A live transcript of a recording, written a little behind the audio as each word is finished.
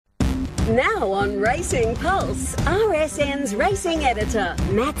Now on Racing Pulse, RSN's racing editor,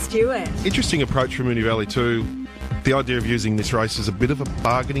 Matt Stewart. Interesting approach from Moonee Valley too. The idea of using this race as a bit of a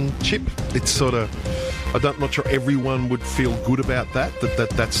bargaining chip. It's sort of, I'm not sure everyone would feel good about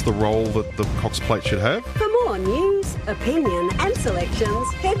that's the role that the Cox Plate should have. For more news, opinion and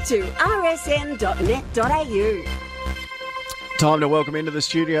selections, head to rsn.net.au. Time to welcome into the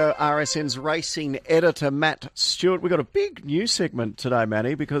studio RSN's racing editor, Matt Stewart. We've got a big news segment today,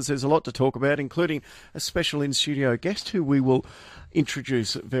 Matty, because there's a lot to talk about, including a special in-studio guest who we will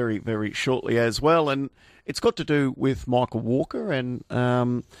introduce very, very shortly as well. And it's got to do with Michael Walker and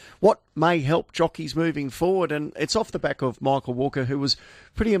what may help jockeys moving forward. And it's off the back of Michael Walker, who was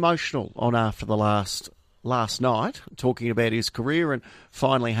pretty emotional on after the last night, talking about his career and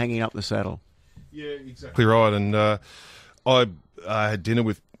finally hanging up the saddle. Yeah, exactly right. And I had dinner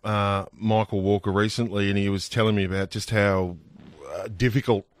with Michael Walker recently, and he was telling me about just how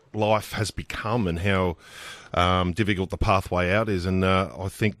difficult life has become and how difficult the pathway out is. And I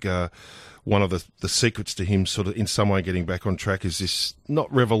think one of the secrets to him sort of in some way getting back on track is this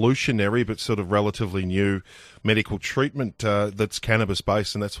not revolutionary but sort of relatively new medical treatment that's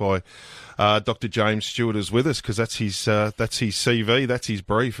cannabis-based, and that's why Dr. James Stewart is with us, because that's his CV, that's his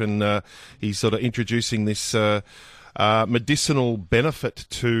brief, and he's sort of introducing this medicinal benefit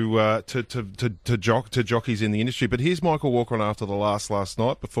to jockeys in the industry. But here's Michael Walker on after the last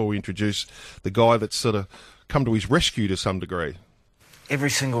night, before we introduce the guy that's sort of come to his rescue to some degree. Every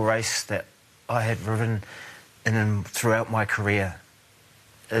single race that I had ridden in and throughout my career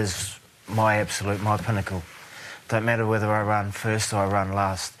is my pinnacle. Don't matter whether I run first or I run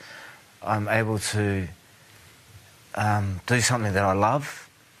last. I'm able to do something that I love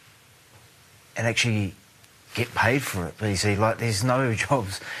and actually get paid for it. But you see, like, there's no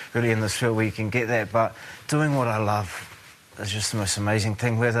jobs really in this field where you can get that, but doing what I love is just the most amazing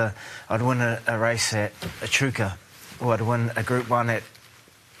thing. Whether I'd win a race at Echuca or I'd win a Group 1 at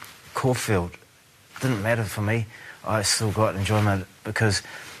Caulfield, didn't matter for me. I still got enjoyment because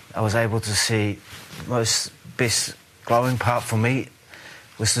I was able to see the best glowing part for me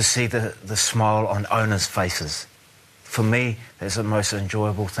was to see the smile on owners' faces. For me, that's the most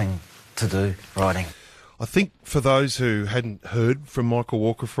enjoyable thing to do, riding. I think for those who hadn't heard from Michael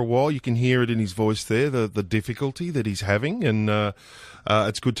Walker for a while, you can hear it in his voice there, the difficulty that he's having, and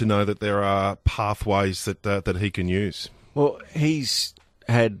it's good to know that there are pathways that he can use. Well, he's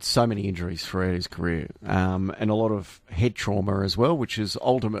had so many injuries throughout his career, and a lot of head trauma as well, which is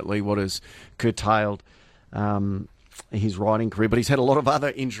ultimately what has curtailed his riding career. But he's had a lot of other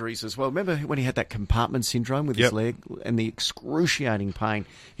injuries as well. Remember when he had that compartment syndrome with his leg and the excruciating pain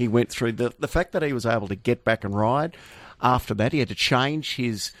he went through? The fact that he was able to get back and ride after that, he had to change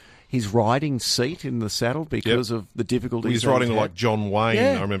his riding seat in the saddle because of the difficulties. He's riding like John Wayne,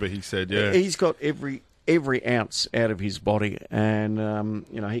 I remember he said, He's got every ounce out of his body, and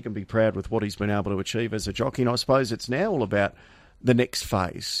he can be proud with what he's been able to achieve as a jockey. And I suppose it's now all about the next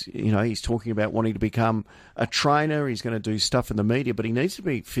phase. He's talking about wanting to become a trainer. He's going to do stuff in the media, but he needs to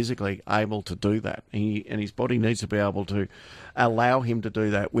be physically able to do that. And his body needs to be able to allow him to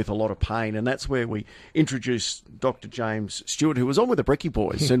do that with a lot of pain. And that's where we introduced Dr. James Stewart, who was on with the Brekkie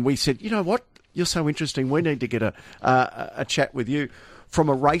Boys. And we said, you know what? You're so interesting. We need to get a chat with you from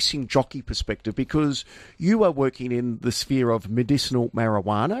a racing jockey perspective, because you are working in the sphere of medicinal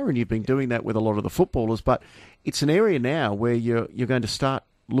marijuana, and you've been doing that with a lot of the footballers, but it's an area now where you're going to start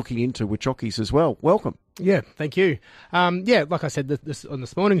looking into with jockeys as well. Welcome. Yeah, thank you. Like I said on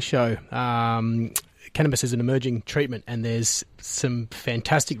this morning's show, cannabis is an emerging treatment, and there's some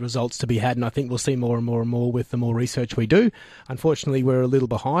fantastic results to be had, and I think we'll see more and more and more with the more research we do. Unfortunately, we're a little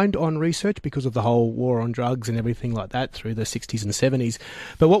behind on research because of the whole war on drugs and everything like that through the 60s and 70s.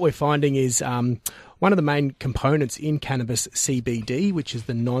 But what we're finding is one of the main components in cannabis, CBD, which is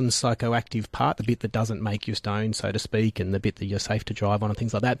the non-psychoactive part, the bit that doesn't make you stoned, so to speak, and the bit that you're safe to drive on and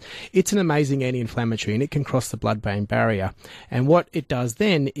things like that, it's an amazing anti-inflammatory, and it can cross the blood-brain barrier. And what it does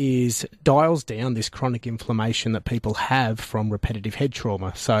then is dials down this chronic inflammation that people have from repetitive head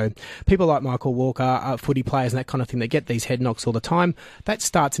trauma. So people like Michael Walker, footy players and that kind of thing, they get these head knocks all the time. That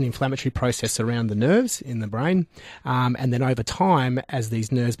starts an inflammatory process around the nerves in the brain. And then over time, as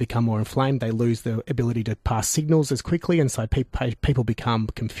these nerves become more inflamed, they lose the ability to pass signals as quickly, and so people become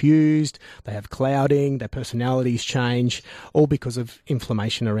confused, they have clouding, their personalities change, all because of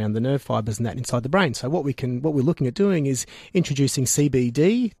inflammation around the nerve fibres and that inside the brain. So what we're looking at doing is introducing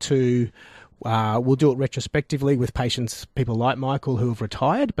CBD to We'll do it retrospectively with patients, people like Michael who have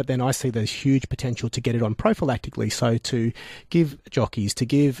retired, but then I see there's huge potential to get it on prophylactically. So to give jockeys, to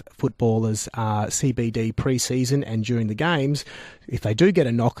give footballers CBD pre-season and during the games, if they do get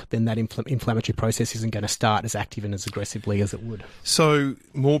a knock, then that inflammatory process isn't going to start as active and as aggressively as it would. So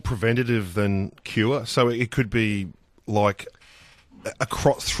more preventative than cure. So it could be like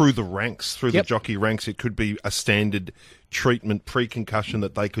across through the ranks, through the jockey ranks, it could be a standard treatment pre-concussion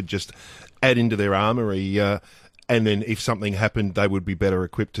that they could just add into their armoury, and then if something happened, they would be better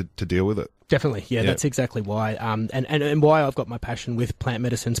equipped to deal with it. Definitely, yeah, that's exactly why. And why I've got my passion with plant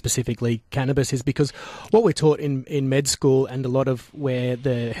medicine, specifically cannabis, is because what we're taught in med school and a lot of where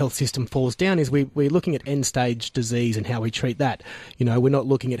the health system falls down is we're looking at end-stage disease and how we treat that. You know, we're not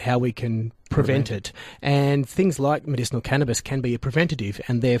looking at how we can prevent it. And things like medicinal cannabis can be a preventative,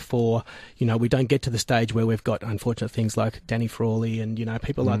 and therefore, you know, we don't get to the stage where we've got unfortunate things like Danny Frawley and, you know,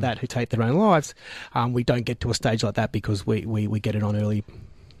 people like that who take their own lives. We don't get to a stage like that because we get it on early.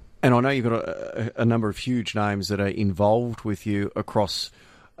 And I know you've got a number of huge names that are involved with you across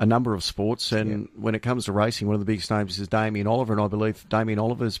a number of sports. And when it comes to racing, one of the biggest names is Damien Oliver, and I believe Damien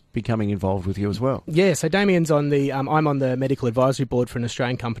Oliver's becoming involved with you as well. Yeah, so Damien's on the... I'm on the medical advisory board for an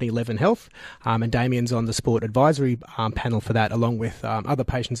Australian company, Leven Health, and Damien's on the sport advisory panel for that, along with other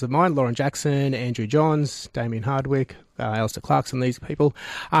patients of mine, Lauren Jackson, Andrew Johns, Damien Hardwick, Alistair Clarkson, these people.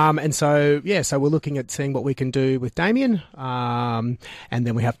 And so we're looking at seeing what we can do with Damien. And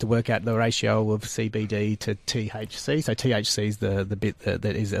then we have to work out the ratio of CBD to THC. So THC is the bit that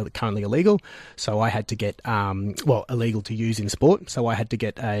is currently illegal. So I had to get, illegal to use in sport. So I had to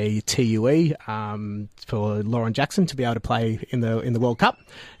get a TUE for Lauren Jackson to be able to play in the World Cup.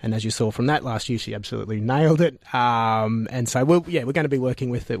 And as you saw from that last year, she absolutely nailed it. And so we're going to be working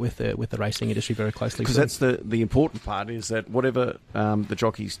with the racing industry very closely. Because that's the important part, is that whatever the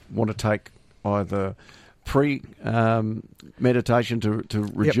jockeys want to take, either pre-meditation to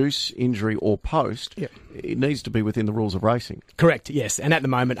reduce injury or post, it needs to be within the rules of racing. Correct, yes. And at the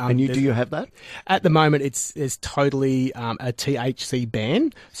moment... do you have that? At the moment, it's totally a THC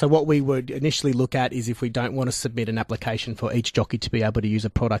ban. So what we would initially look at is if we don't want to submit an application for each jockey to be able to use a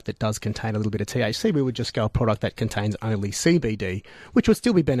product that does contain a little bit of THC, we would just go a product that contains only CBD, which would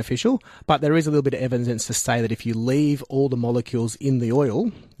still be beneficial, but there is a little bit of evidence to say that if you leave all the molecules in the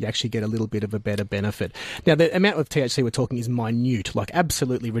oil, you actually get a little bit of a better benefit. Now, the amount of THC we're talking is minute, like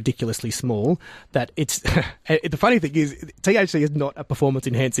absolutely ridiculously small, that it's... the funny thing is, THC is not a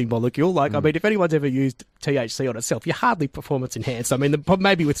performance-enhancing molecule. Like, I mean, if anyone's ever used THC on itself, you're hardly performance-enhanced. I mean,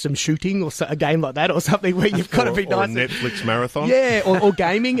 maybe with some shooting or a game like that or something where you've got to be nice. Or a Netflix marathon. Yeah, or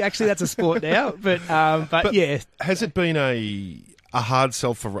gaming. Actually, that's a sport now. But yeah. Has it been a hard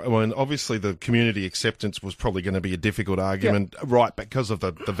sell for... Well, obviously, the community acceptance was probably going to be a difficult argument, right, because of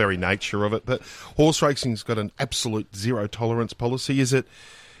the very nature of it. But horse racing's got an absolute zero-tolerance policy. Is it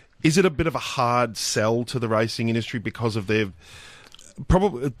a bit of a hard sell to the racing industry because of their...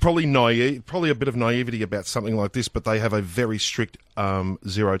 Probably a bit of naivety about something like this, but they have a very strict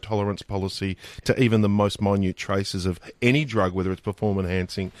zero tolerance policy to even the most minute traces of any drug, whether it's performance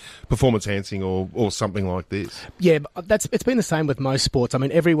enhancing or something like this. Yeah, it's been the same with most sports. I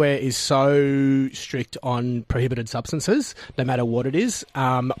mean, everywhere is so strict on prohibited substances, no matter what it is.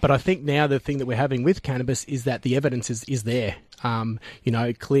 But I think now the thing that we're having with cannabis is that the evidence is there.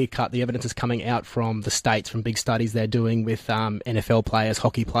 Clear cut, the evidence is coming out from the States, from big studies they're doing with NFL players,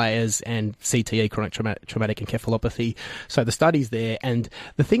 hockey players, and CTE, chronic traumatic encephalopathy. So the study's there, and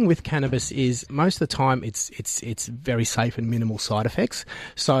the thing with cannabis is most of the time it's very safe and minimal side effects.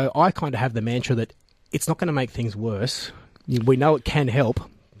 So I kind of have the mantra that it's not going to make things worse. We know it can help.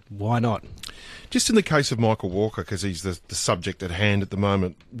 Why not? Just in the case of Michael Walker, because he's the subject at hand at the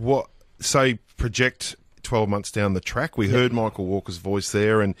moment, project 12 months down the track. We heard Michael Walker's voice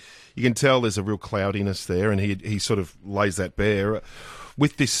there, and you can tell there's a real cloudiness there, and he sort of lays that bare.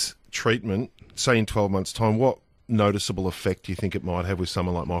 With this treatment, say in 12 months' time, what noticeable effect do you think it might have with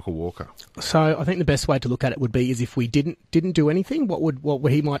someone like Michael Walker? So I think the best way to look at it would be is if we didn't do anything,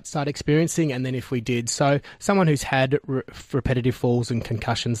 what he might start experiencing, and then if we did. So someone who's had repetitive falls and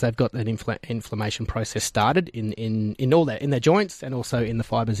concussions, they've got that inflammation process started in all that, in their joints and also in the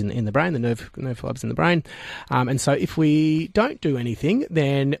fibres in the brain, the nerve fibres in the brain. And so if we don't do anything,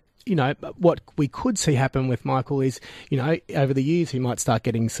 then what we could see happen with Michael is, over the years he might start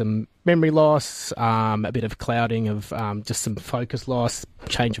getting some memory loss, a bit of clouding of just some focus loss,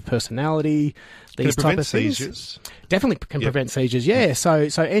 change of personality, Can these it type prevent of things. seizures? Definitely can prevent seizures, yeah. So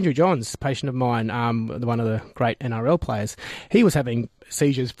Andrew Johns, a patient of mine, one of the great NRL players, he was having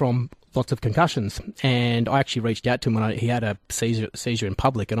seizures from lots of concussions, and I actually reached out to him when he had a seizure in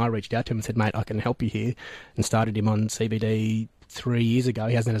public, and I reached out to him and said, mate, I can help you here, and started him on CBD 3 years ago.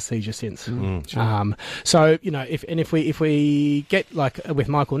 He hasn't had a seizure since. So if we get like with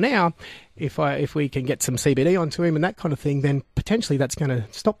Michael now, if we can get some CBD onto him and that kind of thing, then potentially that's going to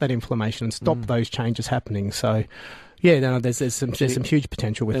stop that inflammation and stop those changes happening. So. Yeah, no, there's some huge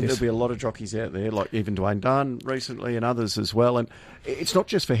potential with this. There'll be a lot of jockeys out there, like even Dwayne Dunn recently and others as well. And it's not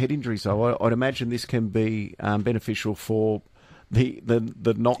just for head injuries, though. I'd imagine this can be beneficial for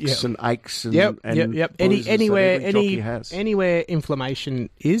the knocks and aches and bruises anywhere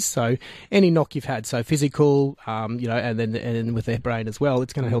inflammation is. So any knock you've had, so physical, and then with their brain as well,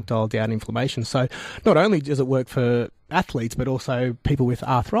 it's going to help dial down inflammation. So not only does it work for athletes, but also people with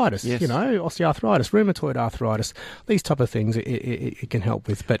arthritis, osteoarthritis, rheumatoid arthritis, these type of things it can help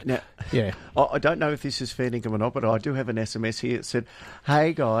with. But now, I don't know if this is fair dinkum or not, but I do have an SMS here that said,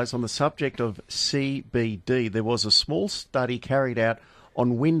 hey guys, on the subject of CBD, there was a small study carried out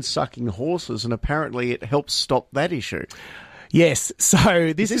on wind-sucking horses, and apparently it helps stop that issue. Yes,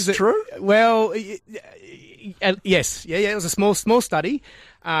 so this is true? Well, yes, it was a small study,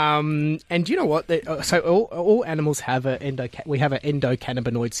 and you know what? So all animals have we have an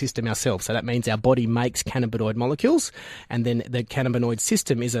endocannabinoid system ourselves. So that means our body makes cannabinoid molecules, and then the cannabinoid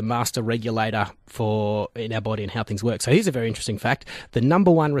system is a master regulator in our body and how things work. So here's a very interesting fact: the number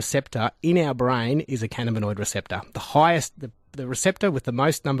one receptor in our brain is a cannabinoid receptor. The highest, the receptor with the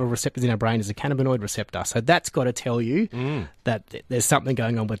most number of receptors in our brain is a cannabinoid receptor. So that's got to tell you that there's something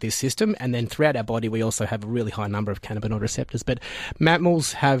going on with this system. And then throughout our body, we also have a really high number of cannabinoid receptors. But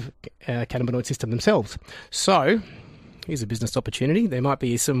mammals have a cannabinoid system themselves. So here's a business opportunity. There might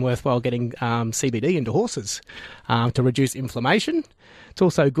be some worthwhile getting CBD into horses to reduce inflammation. It's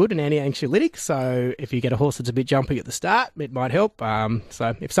also good and anti-anxiolytic, so if you get a horse that's a bit jumpy at the start, it might help.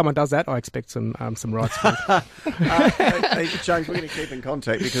 So if someone does that, I expect some rights. James, we're going to keep in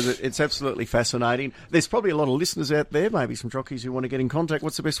contact because it's absolutely fascinating. There's probably a lot of listeners out there, maybe some jockeys who want to get in contact.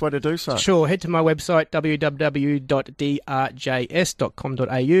 What's the best way to do so? Sure, head to my website,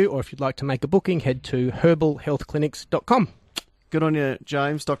 www.drjs.com.au, or if you'd like to make a booking, head to herbalhealthclinics.com. Good on you,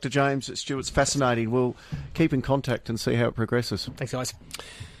 James. Dr. James Stewart's fascinating. We'll keep in contact and see how it progresses. Thanks, guys.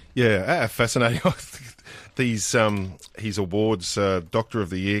 Yeah, fascinating. These his awards, Doctor of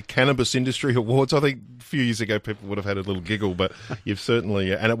the Year, Cannabis Industry Awards. I think a few years ago people would have had a little giggle, but you've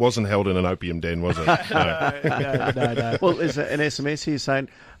certainly, and it wasn't held in an opium den, was it? No. Well, there's an SMS here saying,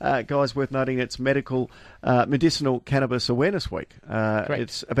 guys, worth noting it's medicinal cannabis awareness week.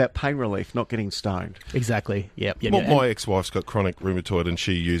 It's about pain relief, not getting stoned. Exactly. Yep. My ex-wife's got chronic rheumatoid and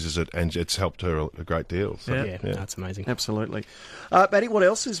she uses it and it's helped her a great deal. So, that's amazing. Absolutely. Batty, what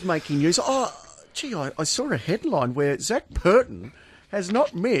else is making news? Gee, I saw a headline where Zach Purton has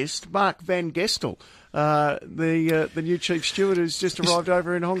not missed Mark Van Gestel, the new chief steward who's just arrived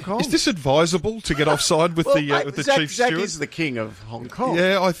over in Hong Kong. Is this advisable to get offside with the chief Zach steward? is the king of Hong Kong.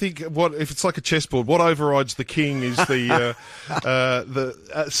 Yeah, I think if it's like a chessboard, what overrides the king is the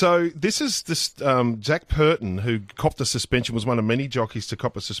So this is Zach Purton, who copped a suspension, was one of many jockeys to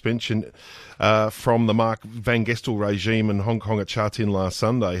cop a suspension from the Mark Van Gestel regime in Hong Kong at Sha Tin last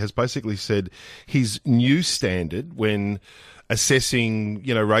Sunday, has basically said his new standard when assessing,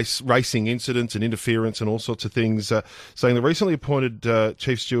 racing incidents and interference and all sorts of things, saying the recently appointed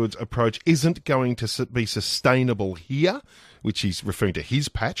chief steward's approach isn't going to be sustainable here, which he's referring to his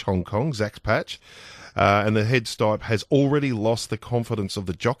patch, Hong Kong, Zach's patch. And the head stipe has already lost the confidence of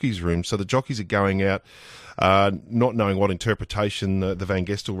the jockeys' room. So the jockeys are going out not knowing what interpretation the Van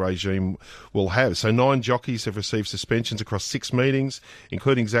Gestel regime will have. So 9 jockeys have received suspensions across 6 meetings,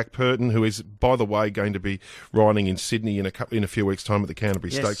 including Zach Purton, who is, by the way, going to be riding in Sydney in a few weeks' time at the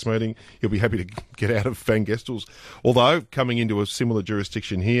Canterbury Stakes meeting. He'll be happy to get out of Van Gestel's, although coming into a similar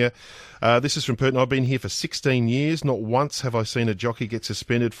jurisdiction here. This is from Purton. I've been here for 16 years. Not once have I seen a jockey get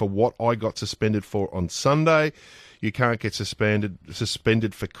suspended for what I got suspended for on Sunday. You can't get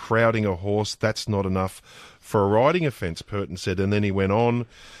suspended for crowding a horse. That's not enough for a riding offence, Purton said. And then he went on.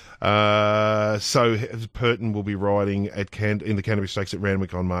 So Purton will be riding in the Canterbury Stakes at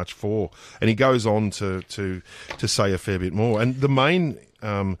Randwick on March 4. And he goes on to say a fair bit more. And the main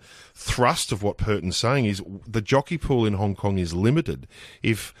thrust of what Purton's saying is the jockey pool in Hong Kong is limited.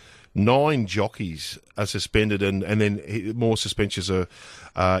 If 9 jockeys are suspended and then more suspensions are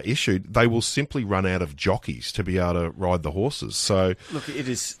issued, they will simply run out of jockeys to be able to ride the horses. So look, it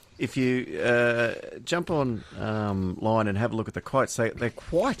is if you jump on line and have a look at the quotes, they're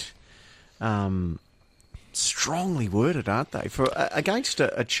quite strongly worded, aren't they? For against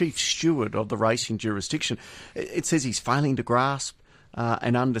a chief steward of the racing jurisdiction, it says he's failing to grasp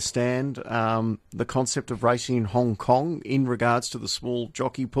and understand the concept of racing in Hong Kong in regards to the small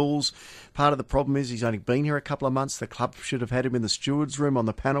jockey pools. Part of the problem is he's only been here a couple of months. The club should have had him in the stewards' room on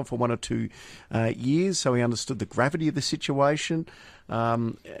the panel for 1 or 2 years, so he understood the gravity of the situation.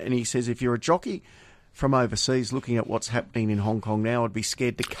 And he says if you're a jockey from overseas looking at what's happening in Hong Kong now, I'd be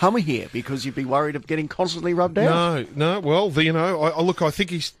scared to come here because you'd be worried of getting constantly rubbed out. No. Well, I think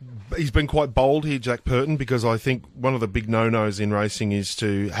he's been quite bold here, Jack Purton, because I think one of the big no-nos in racing is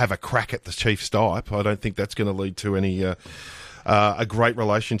to have a crack at the chief stipe. I don't think that's going to lead to any a great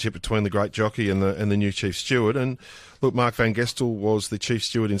relationship between the great jockey and the new chief steward. And look, Mark Van Gestel was the chief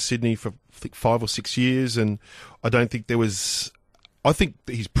steward in Sydney for I think 5 or 6 years, and I don't think there was. I think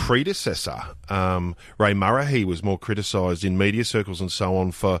his predecessor, Ray Murray, was more criticised in media circles and so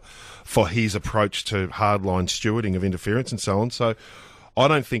on for his approach to hardline stewarding of interference and so on. So I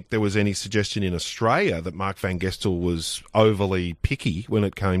don't think there was any suggestion in Australia that Mark Van Gestel was overly picky when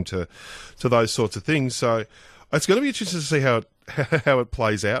it came to those sorts of things. So it's going to be interesting to see how it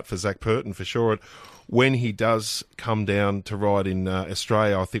plays out for Zach Purton for sure. And when he does come down to ride in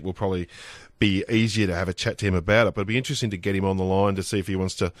Australia, I think we'll probably be easier to have a chat to him about it, but it'd be interesting to get him on the line to see if he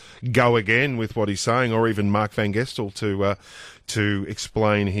wants to go again with what he's saying, or even Mark Van Gestel to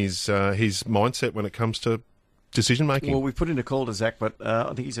explain his mindset when it comes to decision making. Well, we've put in a call to Zach, but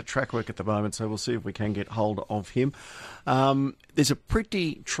I think he's at track work at the moment, so we'll see if we can get hold of him. There's a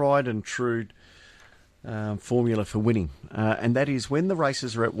pretty tried and true formula for winning, and that is when the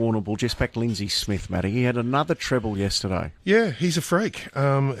races are at Warrnambool. Just back Lindsay Smith, Matty. He had another treble yesterday. Yeah, he's a freak.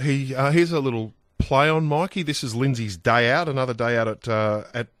 Here's a little play on Mikey. This is Lindsay's day out, another day out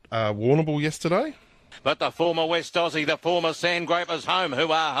at Warrnambool yesterday. But the former West Aussie, the former Sandgraper's home,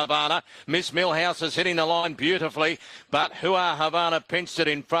 Hua Havana. Miss Millhouse is hitting the line beautifully, but Hua Havana pinched it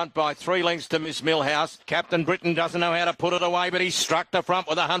in front by 3 lengths to Miss Millhouse. Captain Britain doesn't know how to put it away, but he struck the front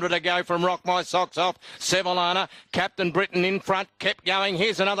with 100 to go from Rock My Socks Off. Sevillana, Captain Britain in front, kept going.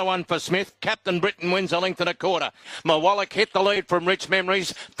 Here's another one for Smith. Captain Britain wins a length and a quarter. Mawalik hit the lead from Rich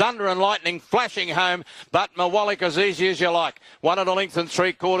Memories. Thunder and Lightning flashing home, but Mawalik as easy as you like. 1 and a length and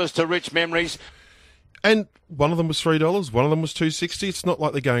 3/4 to Rich Memories. And one of them was $3, one of them was $2.60. It's not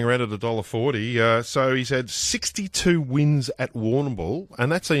like they're going around at $1.40. So he's had 62 wins at Warrnambool,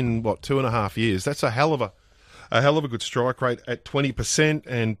 and that's in 2.5 years. That's a hell of a good strike rate at 20%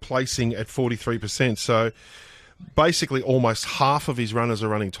 and placing at 43%. So basically, almost half of his runners are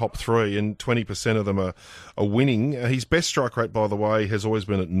running top 3, and 20% of them are winning. His best strike rate, by the way, has always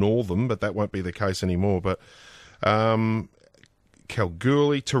been at Northam, but that won't be the case anymore. But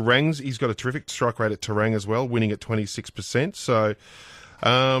Kalgoorlie, Terang's, he's got a terrific strike rate at Terang as well, winning at 26%. So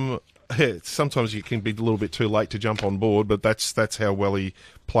sometimes it can be a little bit too late to jump on board, but that's how well he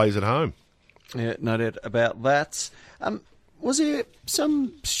plays at home. Yeah, no doubt about that. Was there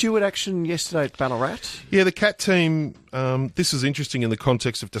some steward action yesterday at Ballarat? Yeah, the CAT team, this is interesting in the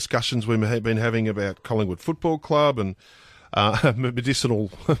context of discussions we've been having about Collingwood Football Club and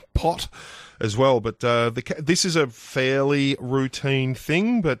medicinal pot as well. But this is a fairly routine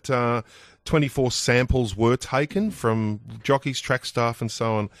thing, but 24 samples were taken from jockeys, track staff and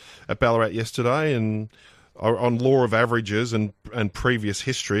so on at Ballarat yesterday, and on law of averages and previous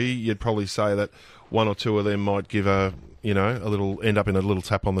history, you'd probably say that 1 or 2 of them might give end up in a little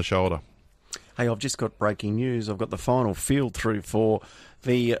tap on the shoulder. Hey, I've just got breaking news. I've got the final field through for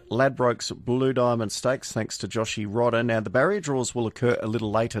the Ladbrokes Blue Diamond Stakes, thanks to Joshy Rodder. Now, the barrier draws will occur a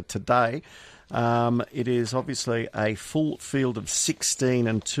little later today. It is obviously a full field of 16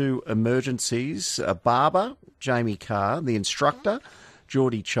 and 2 emergencies. Barber, Jamie Carr, the instructor,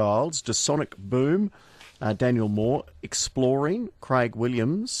 Geordie Childs, Dasonic Boom, Daniel Moore, Exploring, Craig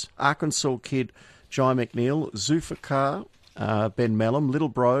Williams, Arkansas Kid, Jai McNeil, Zulfikar, Ben Mellum, Little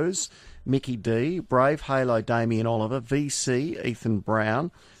Bros, Mickey D, Brave Halo, Damien Oliver, VC, Ethan Brown,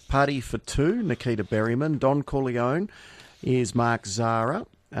 Party for 2, Nikita Berryman, Don Corleone is Mark Zara,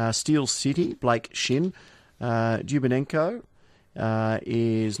 Steel City, Blake Shin, Dubinenko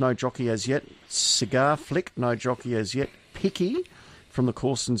is no jockey as yet, Cigar Flick, no jockey as yet, Picky from the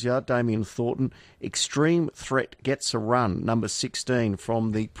Corson's Yard, Damien Thornton, Extreme Threat gets a run, number 16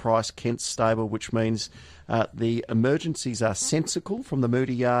 from the Price Kent stable, which means the emergencies are Sensical from the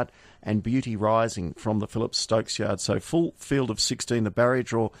Moody Yard and Beauty Rising from the Phillips Stokes yard. So full field of 16, the barrier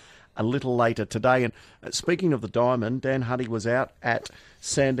draw a little later today. And speaking of the Diamond, Dan Huddy was out at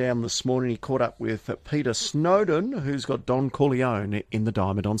Sandown this morning. He caught up with Peter Snowden, who's got Don Corleone in the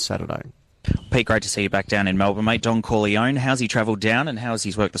Diamond on Saturday. Pete, great to see you back down in Melbourne, mate. Don Corleone, how's he travelled down and how's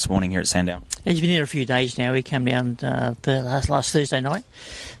his work this morning here at Sandown? He's been here a few days now. He came down last Thursday night,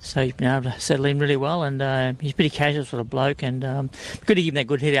 so he's been able to settle in really well, and he's a pretty casual sort of bloke, and good to give him that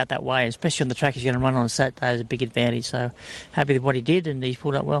good hit out that way, especially on the track he's going to run on Saturday is a big advantage, so happy with what he did, and he's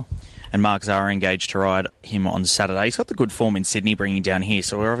pulled up well. And Mark Zahra engaged to ride him on Saturday. He's got the good form in Sydney bringing down here,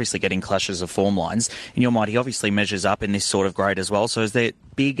 so we're obviously getting clashes of form lines. In your mind, he obviously measures up in this sort of grade as well, so is there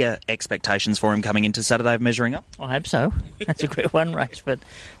bigger expectations for him coming into Saturday of measuring up? I hope so. That's a great one race, but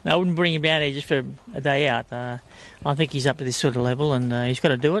no, I wouldn't bring him down here just for a day out. I think he's up to this sort of level, and he's got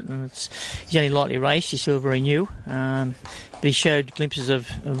to do it, and he's only lightly raced, he's still very new, but he showed glimpses of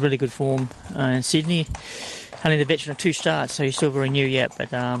really good form in Sydney. Only the veteran of 2 starts, so he's still very new yet,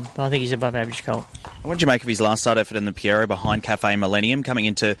 but I think he's above average colt. What did you make of his last start effort in the Piero behind Cafe Millennium coming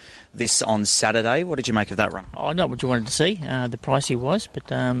into this on Saturday? What did you make of that run? Oh, not what you wanted to see, the price he was,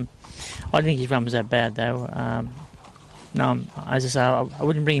 but I don't think his run was that bad, though. No, as I say, I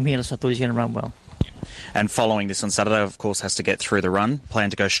wouldn't bring him here unless I thought he was going to run well. And following this on Saturday, of course, has to get through the run.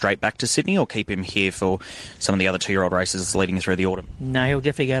 Plan to go straight back to Sydney or keep him here for some of the other 2-year-old races leading through the autumn? No, he'll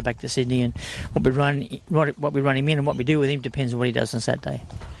definitely go back to Sydney, and what we run him in and what we do with him depends on what he does on Saturday.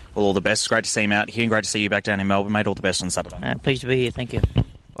 Well, all the best. Great to see him out here and great to see you back down in Melbourne, mate. All the best on Saturday. Pleased to be here. Thank you.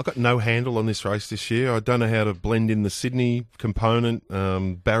 I've got no handle on this race this year. I don't know how to blend in the Sydney component.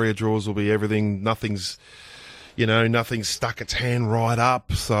 Barrier draws will be everything. Nothing's stuck its hand right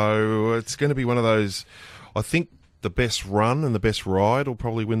up. So it's going to be one of those. I think the best run and the best ride will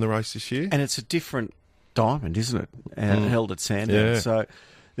probably win the race this year. And it's a different Diamond, isn't it? Held at Sandown. Yeah. So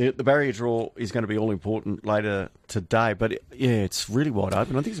the barrier draw is going to be all important later today. But it's really wide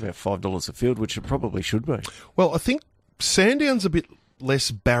open. I think it's about $5 a field, which it probably should be. Well, I think Sandown's a bit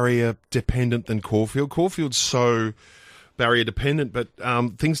less barrier dependent than Caulfield. Caulfield's so barrier dependent, but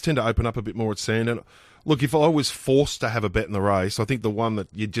things tend to open up a bit more at Sandown. Look, if I was forced to have a bet in the race, I think the one that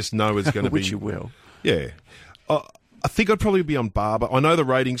you just know is going to be... Which you will. Yeah. I think I'd probably be on Barber. I know the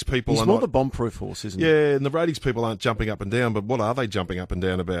ratings people He's are more not... the bomb-proof horse, isn't he? Yeah, and the ratings people aren't jumping up and down, but what are they jumping up and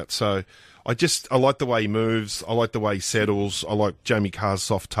down about? So I like the way he moves. I like the way he settles. I like Jamie Carr's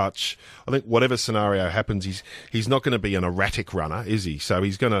soft touch. I think whatever scenario happens, he's not going to be an erratic runner, is he? So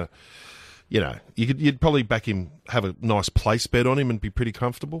he's going to... you'd probably back him, have a nice place bet on him and be pretty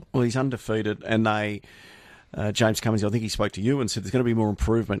comfortable. Well, he's undefeated, and James Cummings, I think he spoke to you and said there's going to be more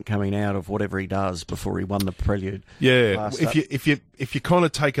improvement coming out of whatever he does before he won the Prelude. Yeah, if you kind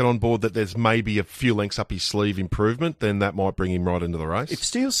of take it on board that there's maybe a few lengths up his sleeve improvement, then that might bring him right into the race. If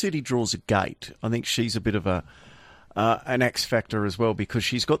Steel City draws a gate, I think she's a bit of an X factor as well, because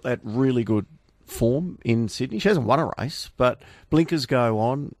she's got that really good form in Sydney. She hasn't won a race, but blinkers go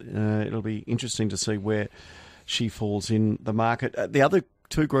on. It'll be interesting to see where she falls in the market. The other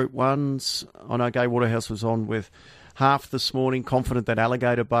 2 Group 1s, I know Gay Waterhouse was on with Half this morning, confident that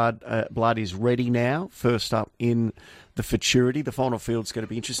Alligator Blood is ready now, first up in the Futurity. The final field's going to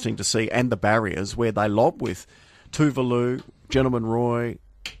be interesting to see, and the barriers where they lob with Tuvalu, Gentleman Roy,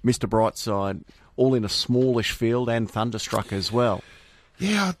 Mr. Brightside, all in a smallish field, and Thunderstruck as well.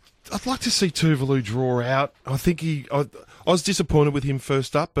 Yeah, I'd like to see Tuvalu draw out. I think I was disappointed with him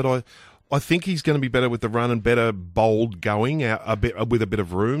first up, but I think he's going to be better with the run and better bold going out with a bit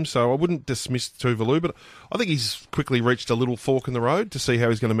of room. So I wouldn't dismiss Tuvalu, but I think he's quickly reached a little fork in the road to see how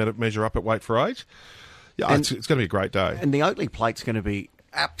he's going to measure up at weight for 8. Yeah, it's going to be a great day. And the Oakley Plate's going to be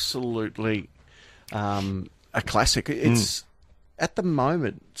absolutely a classic. It's at the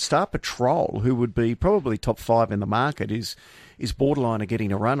moment, Star Patrol, who would be probably top 5 in the market, is borderline of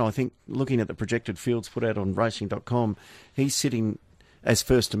getting a run. I think looking at the projected fields put out on racing.com, he's sitting as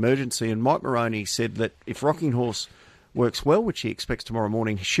first emergency, and Mike Moroney said that if Rocking Horse works well, which he expects tomorrow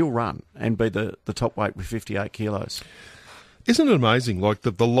morning, she'll run and be the top weight with 58 kilos. Isn't it amazing? Like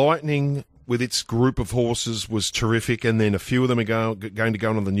the Lightning with its group of horses was terrific, and then a few of them are going to go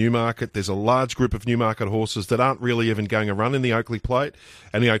on the Newmarket. There's a large group of Newmarket horses that aren't really even going to run in the Oakley Plate,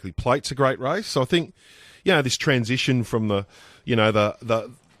 and the Oakley Plate's a great race. So I think, this transition from the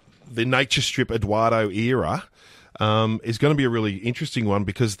Nature Strip Eduardo era is going to be a really interesting one,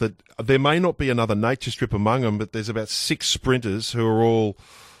 because there may not be another Nature Strip among them, but there's about 6 sprinters who are all,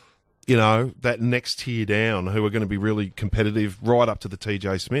 that next tier down, who are going to be really competitive right up to the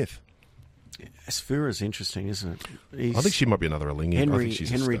TJ Smith. Asfura's interesting, isn't it? I think she might be another Alingi.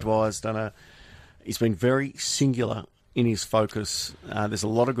 Henry Dwyer's he's been very singular in his focus. There's a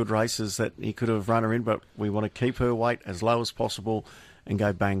lot of good races that he could have run her in, but we want to keep her weight as low as possible and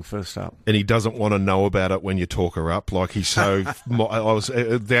go bang first up. And he doesn't want to know about it when you talk her up. Like he's so... I was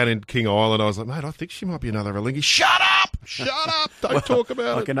down in King Island. I was like, mate, I think she might be another Alinghi. Shut up! Shut up! Don't talk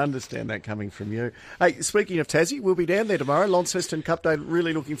about it. I can understand that coming from you. Hey, speaking of Tassie, we'll be down there tomorrow. Launceston Cup Day.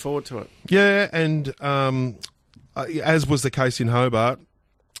 Really looking forward to it. Yeah, and as was the case in Hobart,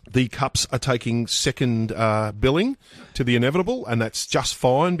 the Cups are taking second billing to the Inevitable, and that's just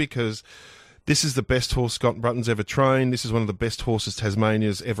fine because... This is the best horse Scott Brutton's ever trained. This is one of the best horses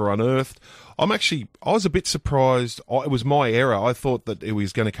Tasmania's ever unearthed. I was a bit surprised. It was my error. I thought that he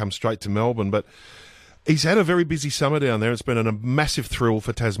was going to come straight to Melbourne, but he's had a very busy summer down there. It's been a massive thrill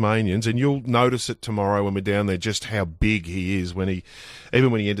for Tasmanians, and you'll notice it tomorrow when we're down there just how big he is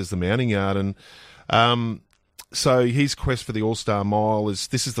even when he enters the mounting yard. And so his quest for the All-Star Mile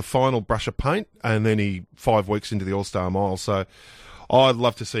this is the final brush of paint, and then 5 weeks into the All-Star Mile. So I'd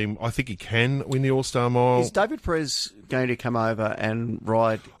love to see him. I think he can win the All-Star Mile. Is David Perez going to come over and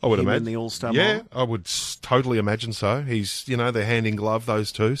ride in the All-Star Mile? Yeah, I would totally imagine so. He's, they're hand in glove,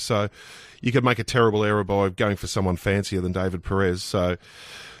 those two. So you could make a terrible error by going for someone fancier than David Perez. So,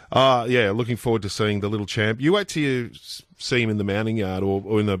 looking forward to seeing the little champ. You wait till you see him in the mounting yard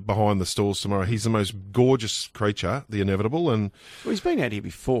or in the behind the stalls tomorrow. He's the most gorgeous creature, the Inevitable. And he's been out here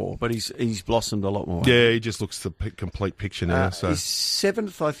before, but he's blossomed a lot more. Yeah, he just looks the complete picture now. So he's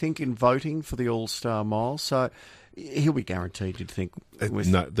 7th, I think, in voting for the All-Star Mile. So he'll be guaranteed, you'd think.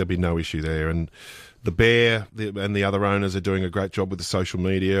 No, there'll be no issue there. And the Bear and the other owners are doing a great job with the social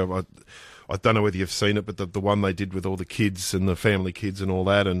media. I don't know whether you've seen it, but the one they did with all the kids and the family kids and all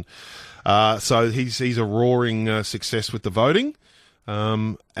that. And so he's a roaring success with the voting.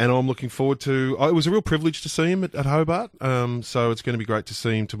 And I'm looking forward to... it was a real privilege to see him at Hobart. So it's going to be great to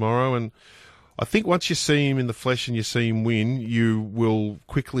see him tomorrow. And I think once you see him in the flesh and you see him win, you will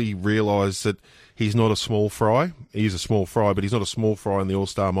quickly realise that he's not a small fry. He is a small fry, but he's not a small fry in the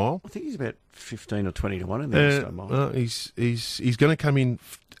All-Star Mile. I think he's about 15 or 20 to 1 in the All-Star Mile. He's going to come in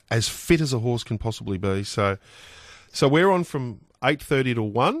as fit as a horse can possibly be. So we're on from 8:30 to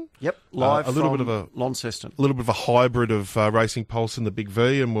 1. Yep, live a little from bit of a Launceston. A little bit of a hybrid of Racing Pulse and the Big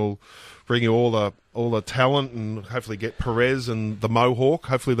V, and we'll bring you all the talent and hopefully get Perez and the Mohawk.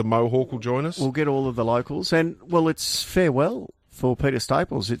 Hopefully the Mohawk will join us. We'll get all of the locals. And, well, it's farewell for Peter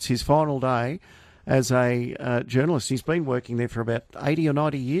Staples. It's his final day as a journalist. He's been working there for about 80 or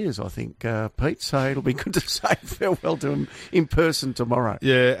 90 years, I think, Pete. So it'll be good to say farewell to him in person tomorrow.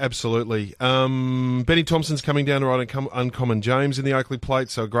 Yeah, absolutely. Benny Thompson's coming down to ride Uncommon James in the Oakley Plate,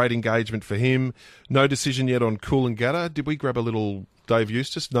 so a great engagement for him. No decision yet on Coolangatta. Did we grab a little Dave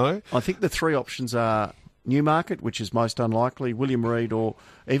Eustace? No. I think the 3 options are Newmarket, which is most unlikely, William Reid, or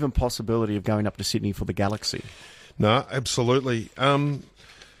even possibility of going up to Sydney for the Galaxy. No, absolutely.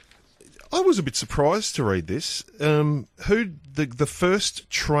 I was a bit surprised to read this. The first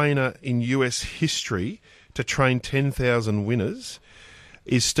trainer in US history to train 10,000 winners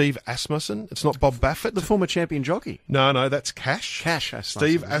is Steve Asmussen. It's not Bob Baffert. The former champion jockey. No, that's Cash. Cash Asmussen.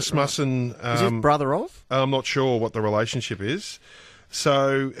 Steve Asmussen. Right? Is his brother of? I'm not sure what the relationship is.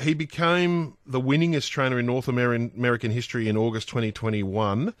 So he became the winningest trainer in North American history in August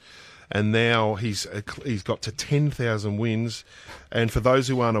 2021. And now he's got to 10,000 wins. And for those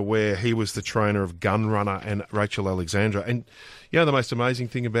who aren't aware, he was the trainer of Gunrunner and Rachel Alexandra. And the most amazing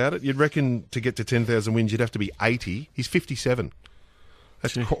thing about it, you'd reckon to get to 10,000 wins, you'd have to be 80. He's 57.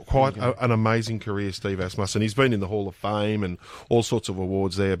 That's quite an amazing career, Steve Asmussen. He's been in the Hall of Fame and all sorts of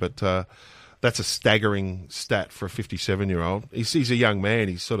awards there, but that's a staggering stat for a 57-year-old. He's a young man.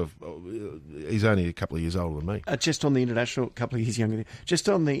 He's only a couple of years older than me. Just on the international, couple of years younger. Just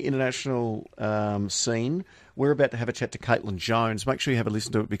on the international scene, we're about to have a chat to Caitlin Jones. Make sure you have a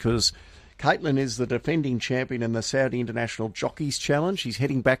listen to it because Caitlin is the defending champion in the Saudi International Jockeys Challenge. She's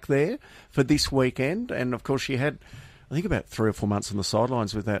heading back there for this weekend, and of course she had, I think, about 3 or 4 months on the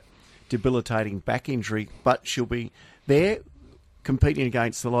sidelines with that debilitating back injury, but she'll be there competing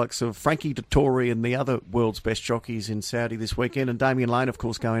against the likes of Frankie Dettori and the other world's best jockeys in Saudi this weekend, and Damien Lane, of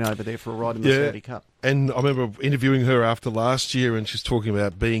course, going over there for a ride in the Saudi Cup. And I remember interviewing her after last year, and she's talking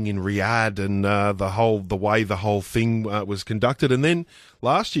about being in Riyadh and the way the whole thing was conducted. And then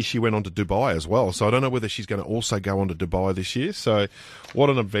last year she went on to Dubai as well. So I don't know whether she's going to also go on to Dubai this year. So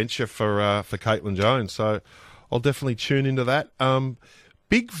what an adventure for Caitlin Jones. So I'll definitely tune into that.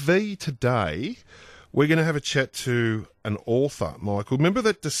 Big V today. We're going to have a chat to an author, Michael. Remember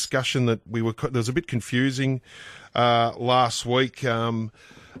that discussion that there was a bit confusing last week.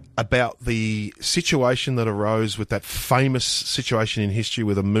 about the situation that arose with that famous situation in history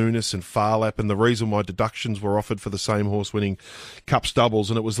with Amunis and Farlap, and the reason why deductions were offered for the same horse winning Cups doubles,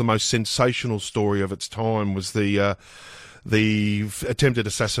 and it was the most sensational story of its time, was the attempted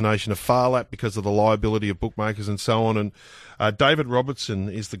assassination of Farlap because of the liability of bookmakers and so on. And David Robertson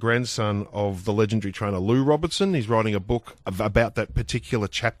is the grandson of the legendary trainer Lou Robertson. He's writing a book about that particular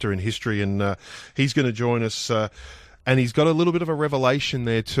chapter in history, and he's going to join us. And he's got a little bit of a revelation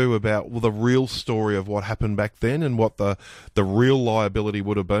there too about the real story of what happened back then and what the real liability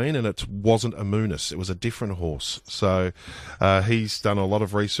would have been. And it wasn't Amunis; it was a different horse. So he's done a lot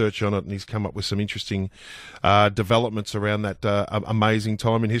of research on it, and he's come up with some interesting developments around that amazing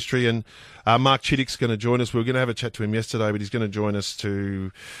time in history. And Mark Chittick's going to join us. We were going to have a chat to him yesterday, but he's going to join us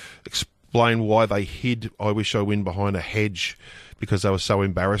to explain why they hid I Wish I Win behind a hedge, because they were so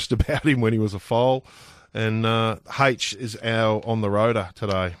embarrassed about him when he was a foal. And H is our on the roader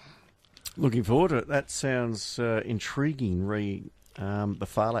today. Looking forward to it. That sounds intriguing, the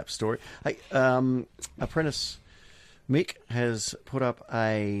Farlap story. Hey, apprentice Mick has put up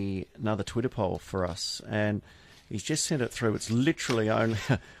another Twitter poll for us, and he's just sent it through. It's literally only,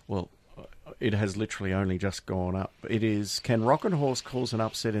 well, it has literally only just gone up. It is, can Rockin' Horse cause an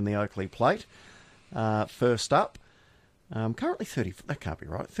upset in the Oakley Plate? First up, currently that can't be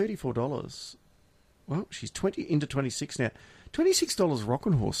right, $34. Well, she's 20 into 26 now. $26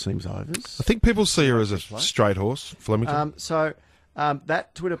 Rockin' Horse seems overs. I think people see her as a straight horse, Flemington. So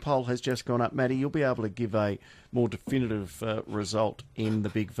that Twitter poll has just gone up. Matty, you'll be able to give a more definitive result in the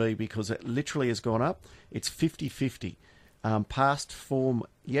Big V, because it literally has gone up. It's 50-50. Past form,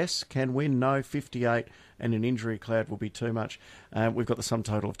 yes, can win, no, 58, and an injury cloud will be too much. We've got the sum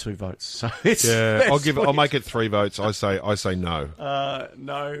total of 2 votes. So it's I'll make it 3 votes. I say no.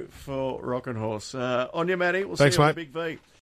 No for Rockin' Horse. On you, Matty. We'll Thanks, see you mate. on the Big V.